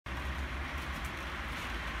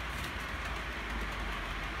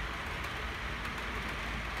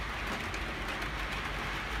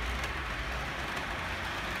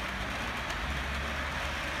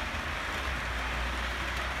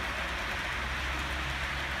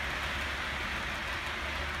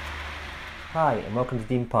Hi and welcome to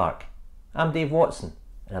Dean Park. I'm Dave Watson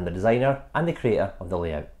and I'm the designer and the creator of the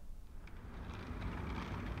layout.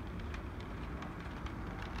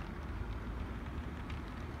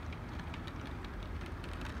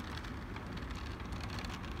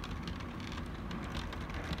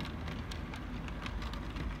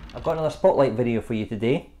 I've got another spotlight video for you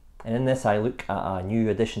today, and in this I look at a new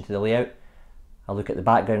addition to the layout. I look at the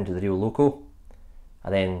background to the real loco. I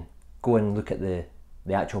then go and look at the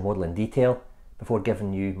actual model in detail before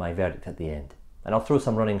giving you my verdict at the end. And I'll throw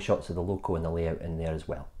some running shots of the loco and the layout in there as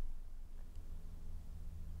well.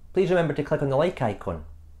 Please remember to click on the like icon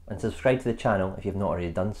and subscribe to the channel if you've not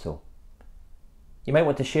already done so. You might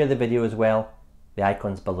want to share the video as well. The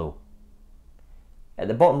icon's below. At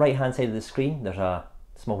the bottom right hand side of the screen there's a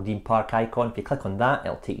small Dean Park icon. If you click on that,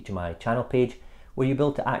 it'll take you to my channel page where you'll be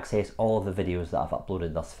able to access all of the videos that I've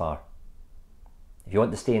uploaded thus far. If you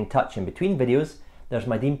want to stay in touch in between videos, there's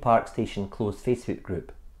my Dean Park Station closed Facebook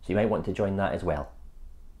group, so you might want to join that as well.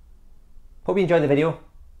 Hope you enjoyed the video.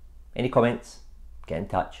 Any comments? Get in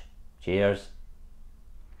touch. Cheers.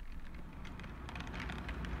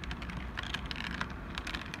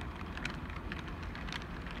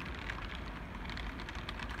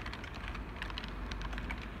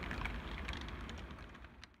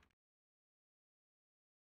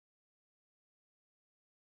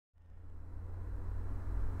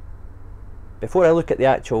 Before I look at the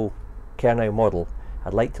actual Kernow model,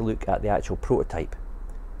 I'd like to look at the actual prototype.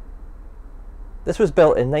 This was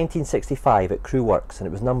built in 1965 at Crew Works and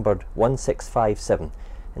it was numbered 1657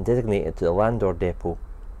 and designated to the Landor Depot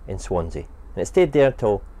in Swansea. And it stayed there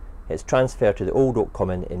until its transfer to the Old Oak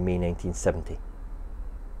Common in May 1970.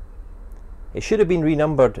 It should have been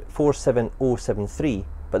renumbered 47073,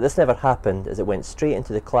 but this never happened as it went straight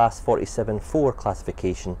into the Class 47-4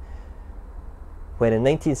 classification when in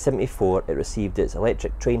 1974 it received its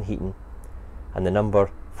electric train heating and the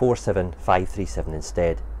number 47537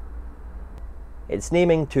 instead. Its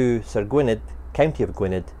naming to Sir Gwynedd, County of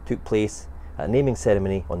Gwynedd, took place at a naming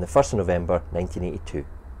ceremony on the 1st of November 1982.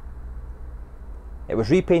 It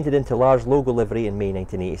was repainted into large logo livery in May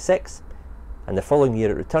 1986, and the following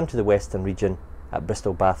year it returned to the Western region at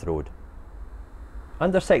Bristol Bath Road.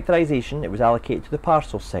 Under sectorisation it was allocated to the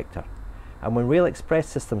parcels sector, and when Rail Express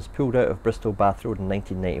Systems pulled out of Bristol Bath Road in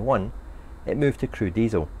 1991, it moved to Crew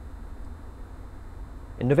Diesel.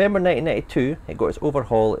 In November 1992 it got its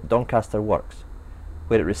overhaul at Doncaster Works,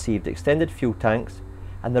 where it received extended fuel tanks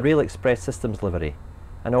and the Rail Express Systems livery,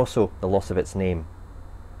 and also the loss of its name.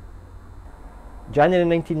 January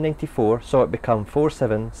 1994 saw it become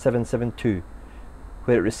 47772,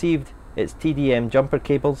 where it received its TDM jumper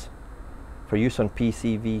cables for use on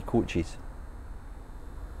PCV coaches.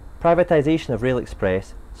 Privatisation of Rail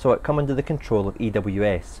Express saw it come under the control of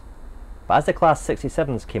EWS, but as the Class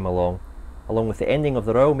 67s came along with the ending of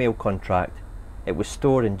the Royal Mail contract, it was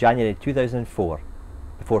stored in January 2004,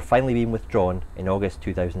 before finally being withdrawn in August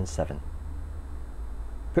 2007.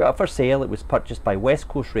 Put up for sale, it was purchased by West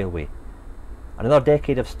Coast Railway. Another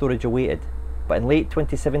decade of storage awaited, but in late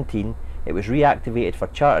 2017 it was reactivated for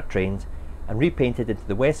charter trains and repainted into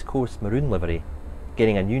the West Coast maroon livery,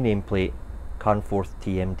 getting a new nameplate, Carnforth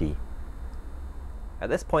TMD. At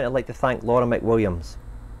this point I'd like to thank Laura McWilliams.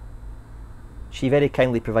 She very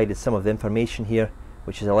kindly provided some of the information here,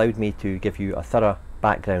 which has allowed me to give you a thorough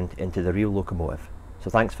background into the real locomotive.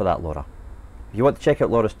 So thanks for that, Laura. If you want to check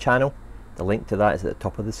out Laura's channel, the link to that is at the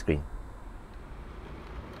top of the screen.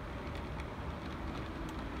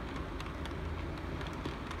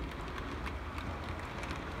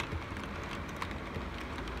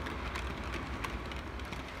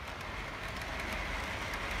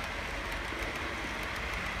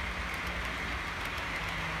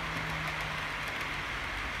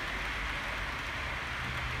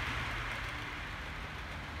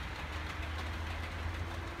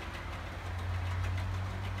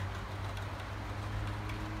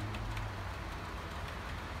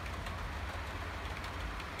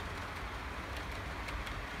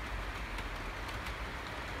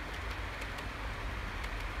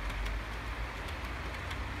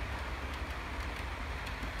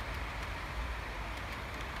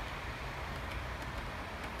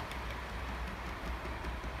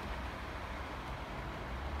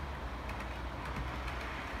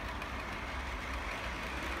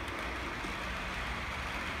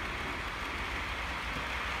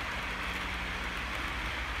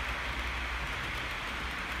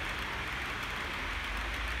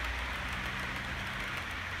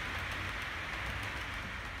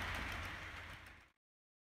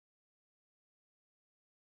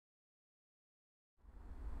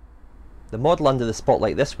 The model under the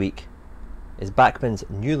spotlight this week is Bachmann's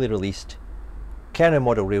newly released Kernow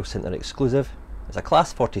Model Rail Centre exclusive. It's a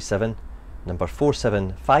Class 47, number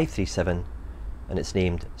 47537, and it's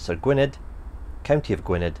named Sir Gwynedd, County of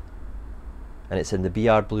Gwynedd, and it's in the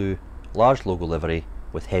BR Blue large logo livery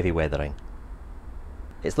with heavy weathering.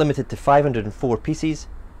 It's limited to 504 pieces,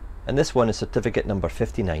 and this one is certificate number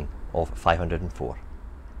 59 of 504.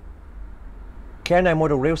 Kernow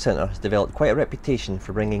Model Rail Centre has developed quite a reputation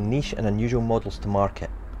for bringing niche and unusual models to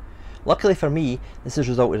market. Luckily for me, this has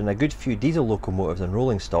resulted in a good few diesel locomotives and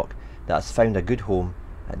rolling stock that has found a good home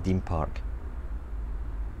at Dean Park.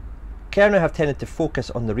 Kernow have tended to focus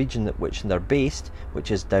on the region at which they're based, which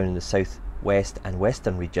is down in the south west and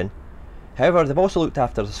western region. However, they've also looked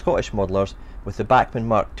after the Scottish modellers with the Bachmann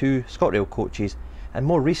Mark II ScotRail coaches, and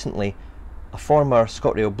more recently a former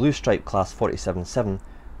ScotRail Blue Stripe Class 47-7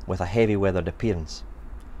 with a heavy weathered appearance.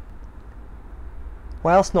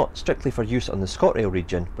 Whilst not strictly for use on the ScotRail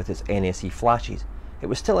region with its NSE flashes, it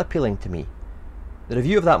was still appealing to me. The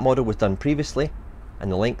review of that model was done previously,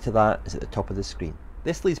 and the link to that is at the top of the screen.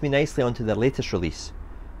 This leads me nicely onto their latest release,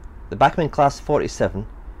 the Bachmann Class 47,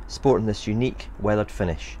 sporting this unique weathered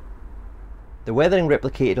finish. The weathering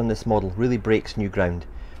replicated on this model really breaks new ground,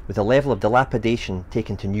 with a level of dilapidation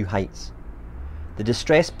taken to new heights. The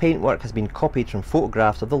distressed paintwork has been copied from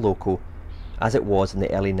photographs of the loco as it was in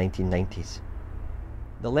the early 1990s.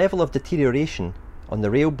 The level of deterioration on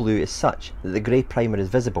the rail blue is such that the grey primer is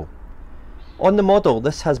visible. On the model,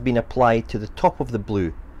 this has been applied to the top of the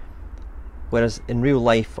blue, whereas in real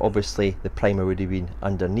life obviously the primer would have been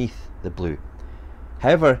underneath the blue.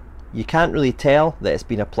 However, you can't really tell that it's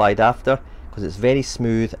been applied after, because it's very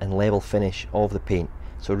smooth and level finish of the paint.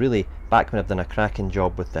 So really, Bachmann have done a cracking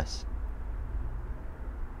job with this.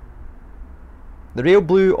 The rail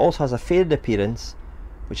blue also has a faded appearance,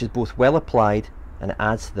 which is both well applied and it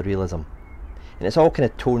adds to the realism. And it's all kind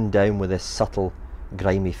of toned down with this subtle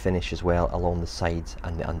grimy finish as well along the sides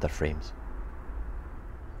and the underframes.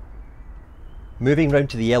 Moving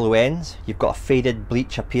round to the yellow ends, you've got a faded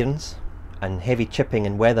bleach appearance and heavy chipping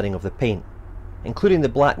and weathering of the paint, including the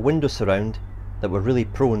black window surround that were really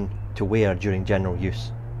prone to wear during general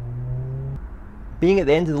use. Being at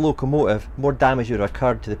the end of the locomotive, more damage would have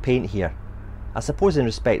occurred to the paint here. I suppose in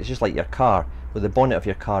respect it's just like your car, where the bonnet of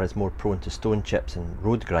your car is more prone to stone chips and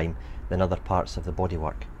road grime than other parts of the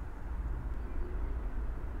bodywork.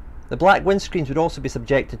 The black windscreens would also be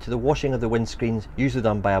subjected to the washing of the windscreens, usually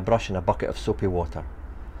done by a brush and a bucket of soapy water.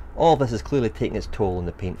 All of this is clearly taking its toll on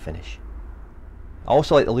the paint finish. I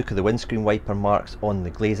also like the look of the windscreen wiper marks on the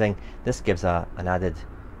glazing. This gives an added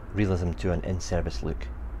realism to an in-service look.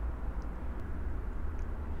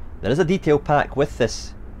 There is a detail pack with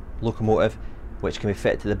this locomotive which can be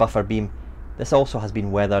fitted to the buffer beam. This also has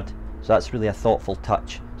been weathered, so that's really a thoughtful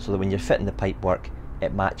touch, so that when you're fitting the pipework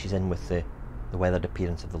it matches in with the weathered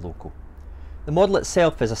appearance of the loco. The model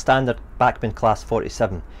itself is a standard Bachmann Class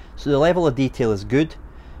 47, so the level of detail is good,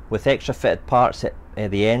 with extra fitted parts at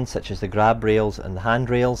the end such as the grab rails and the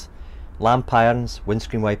handrails, lamp irons,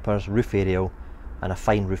 windscreen wipers, roof aerial and a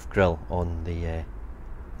fine roof grille on the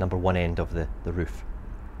number one end of the roof.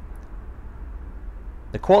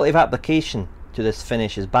 The quality of application to this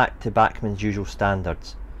finish is back to Bachmann's usual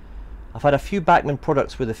standards. I've had a few Bachmann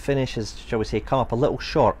products where the finish has, shall we say, come up a little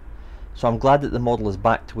short, so I'm glad that the model is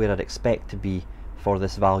back to where I'd expect to be for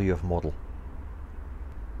this value of model.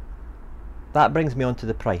 That brings me on to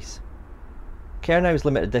the price. Kernow's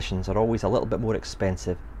limited editions are always a little bit more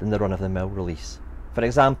expensive than the run-of-the-mill release. For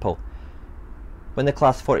example, when the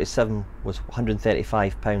Class 47 was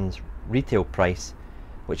 £135 retail price,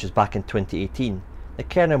 which was back in 2018, the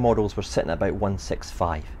Kernow models were sitting at about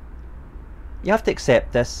 £165. You have to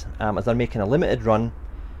accept this as they're making a limited run,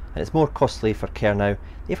 and it's more costly for Kernow.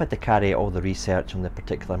 They've had to carry all the research on the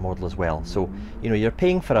particular model as well. So you know, you're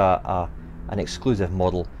paying for an exclusive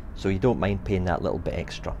model, so you don't mind paying that little bit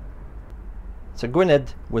extra. Sir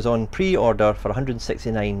Gwynedd was on pre-order for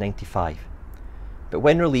 £169.95, but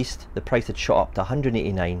when released the price had shot up to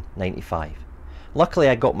 £189.95. Luckily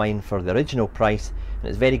I got mine for the original price, and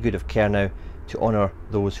it's very good of Kernow to honour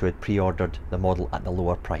those who had pre-ordered the model at the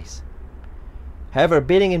lower price. However,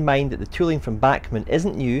 bearing in mind that the tooling from Bachmann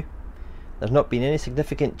isn't new, there's not been any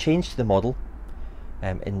significant change to the model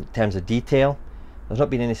in terms of detail, there's not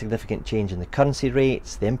been any significant change in the currency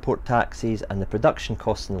rates, the import taxes and the production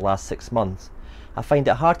costs in the last 6 months, I find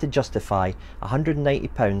it hard to justify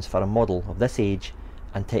 £190 for a model of this age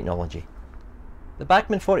and technology. The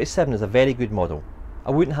Bachmann 47 is a very good model.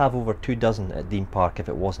 I wouldn't have over 2 dozen at Dean Park if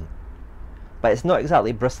it wasn't. But it's not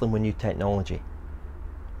exactly bristling with new technology.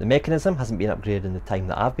 The mechanism hasn't been upgraded in the time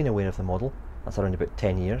that I've been aware of the model, that's around about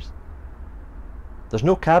 10 years. There's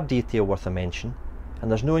no cab detail worth a mention, and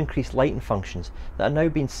there's no increased lighting functions that are now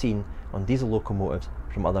being seen on diesel locomotives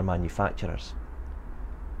from other manufacturers.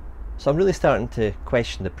 So I'm really starting to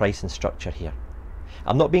question the pricing structure here.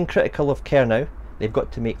 I'm not being critical of Kernow, they've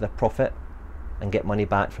got to make their profit and get money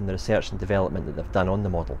back from the research and development that they've done on the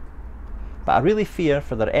model. But I really fear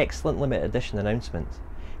for their excellent limited edition announcements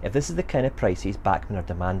if this is the kind of prices Bachmann are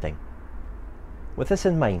demanding. With this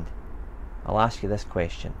in mind, I'll ask you this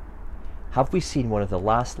question. Have we seen one of the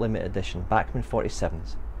last limited edition Bachmann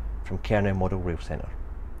 47s from Kernow Model Rail Centre?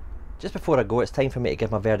 Just before I go, it's time for me to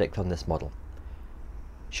give my verdict on this model.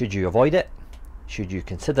 Should you avoid it? Should you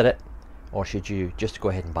consider it? Or should you just go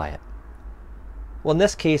ahead and buy it? Well, in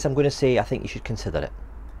this case, I'm going to say I think you should consider it.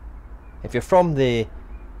 If you're from the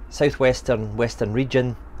southwestern western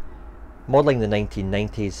region, modelling the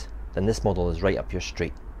 1990s, then this model is right up your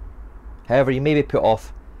street. However, you may be put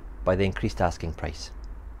off by the increased asking price.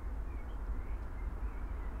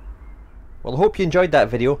 Well, I hope you enjoyed that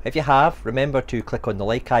video. If you have, remember to click on the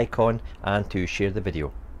like icon and to share the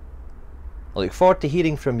video. I look forward to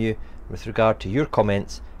hearing from you with regard to your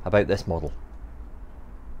comments about this model.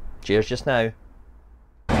 Cheers just now.